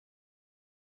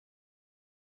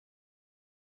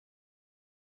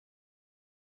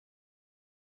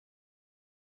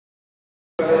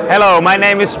Hello, my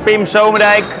name is Pim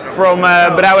Zomerdijk from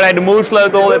Brouwerij de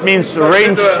Moersleutel. That means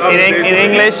range in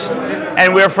English,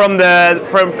 and we're from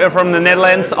the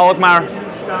Netherlands, Alkmaar.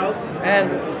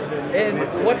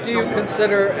 And what do you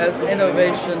consider as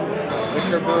innovation with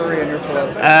your brewery and your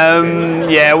philosophy?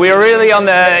 Yeah, we are really on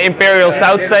the imperial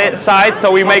stout side,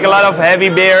 so we make a lot of heavy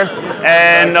beers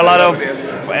and a lot of.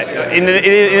 In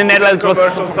the Netherlands, was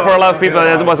for a lot of people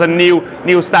it was a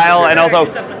new style, and also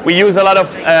we use a lot of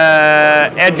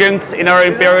adjuncts in our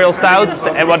imperial stouts.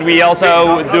 And what we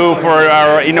also do for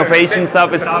our innovation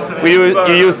stuff is we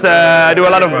do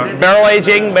a lot of barrel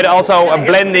aging, but also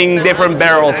blending different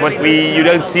barrels. What you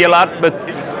don't see a lot, but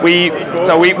we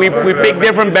pick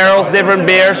different barrels, different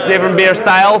beers, different beer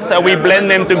styles, and we blend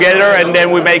them together, and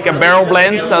then we make a barrel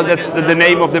blend. So that's the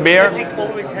name of the beer.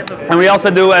 And we also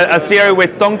do a series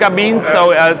with tonka beans.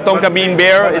 So tonka bean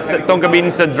beer. Tonka bean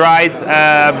is a dried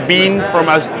bean from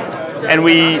us, and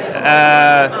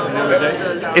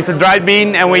it's a dried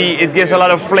bean, and it gives a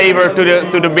lot of flavor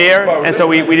to the beer. And so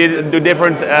we did do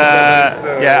different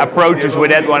approaches with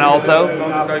that one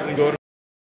also.